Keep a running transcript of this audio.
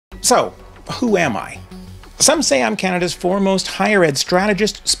So, who am I? Some say I'm Canada's foremost higher ed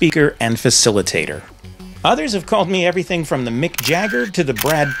strategist, speaker, and facilitator. Others have called me everything from the Mick Jagger to the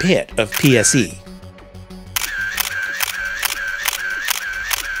Brad Pitt of PSE.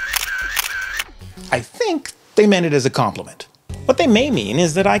 I think they meant it as a compliment. What they may mean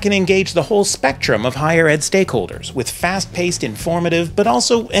is that I can engage the whole spectrum of higher ed stakeholders with fast-paced, informative, but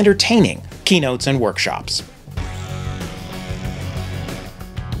also entertaining keynotes and workshops.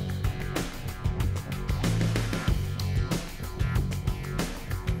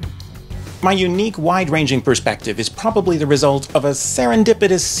 My unique, wide-ranging perspective is probably the result of a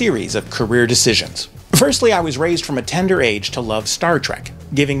serendipitous series of career decisions. Firstly, I was raised from a tender age to love Star Trek,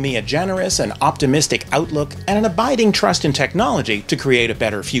 giving me a generous and optimistic outlook and an abiding trust in technology to create a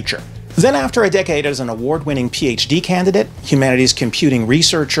better future. Then after a decade as an award-winning PhD candidate, humanities computing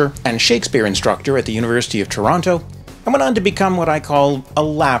researcher, and Shakespeare instructor at the University of Toronto, I went on to become what I call a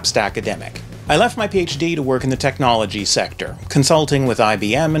lapsed academic. I left my PhD to work in the technology sector, consulting with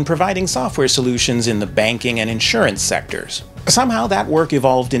IBM and providing software solutions in the banking and insurance sectors. Somehow that work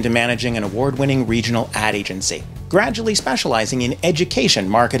evolved into managing an award-winning regional ad agency, gradually specializing in education,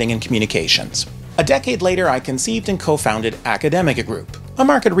 marketing, and communications. A decade later, I conceived and co-founded Academica Group, a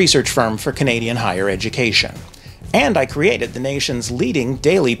market research firm for Canadian higher education. And I created the nation's leading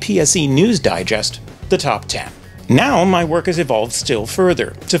daily PSE news digest, The Top 10. Now, my work has evolved still further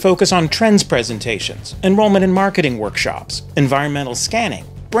to focus on trends presentations, enrollment and marketing workshops, environmental scanning,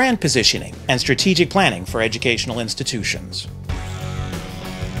 brand positioning, and strategic planning for educational institutions.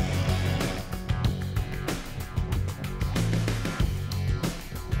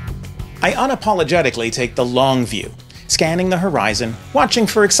 I unapologetically take the long view, scanning the horizon, watching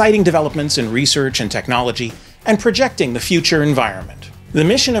for exciting developments in research and technology, and projecting the future environment. The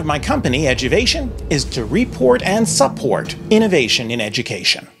mission of my company, Eduvation, is to report and support innovation in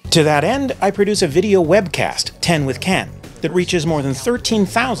education. To that end, I produce a video webcast, 10 with Ken, that reaches more than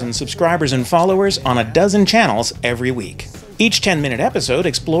 13,000 subscribers and followers on a dozen channels every week. Each 10-minute episode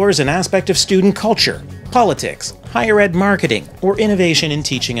explores an aspect of student culture, politics, higher ed marketing, or innovation in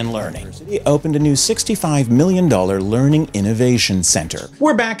teaching and learning. We opened a new $65 million Learning Innovation Center.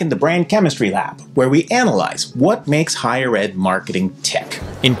 We're back in the Brand Chemistry Lab, where we analyze what makes higher ed marketing tick.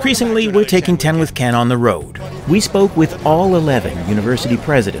 Increasingly, we're taking 10 with Ken on the road. We spoke with all 11 university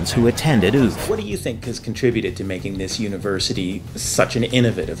presidents who attended UF. What do you think has contributed to making this university such an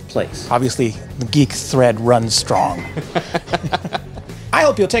innovative place? Obviously, the geek thread runs strong. I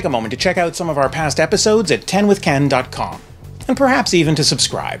hope you'll take a moment to check out some of our past episodes at 10withken.com, and perhaps even to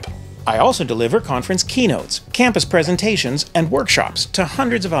subscribe. I also deliver conference keynotes, campus presentations, and workshops to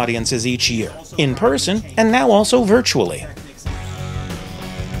hundreds of audiences each year, in person and now also virtually.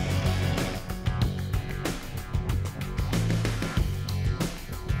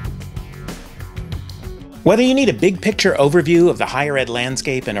 Whether you need a big picture overview of the higher ed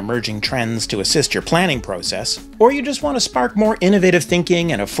landscape and emerging trends to assist your planning process, or you just want to spark more innovative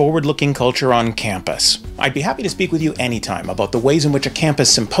thinking and a forward-looking culture on campus, I'd be happy to speak with you anytime about the ways in which a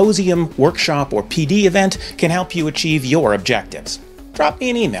campus symposium, workshop, or PD event can help you achieve your objectives. Drop me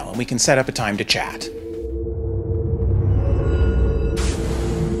an email and we can set up a time to chat.